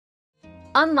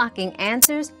unlocking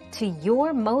answers to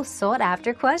your most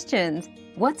sought-after questions.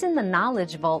 What's in the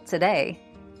Knowledge Vault today?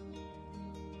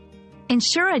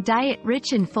 Ensure a diet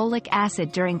rich in folic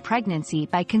acid during pregnancy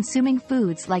by consuming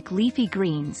foods like leafy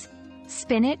greens,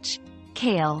 spinach,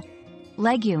 kale,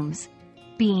 legumes,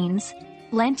 beans,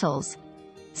 lentils,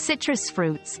 citrus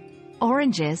fruits,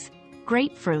 oranges,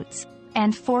 grapefruits,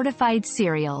 and fortified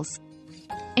cereals.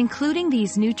 Including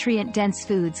these nutrient-dense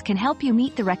foods can help you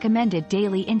meet the recommended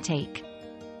daily intake.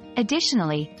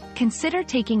 Additionally, consider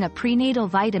taking a prenatal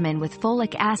vitamin with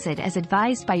folic acid as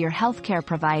advised by your healthcare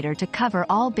provider to cover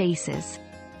all bases.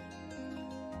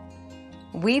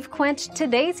 We've quenched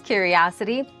today's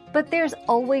curiosity, but there's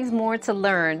always more to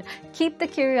learn. Keep the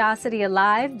curiosity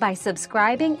alive by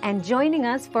subscribing and joining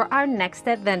us for our next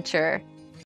adventure.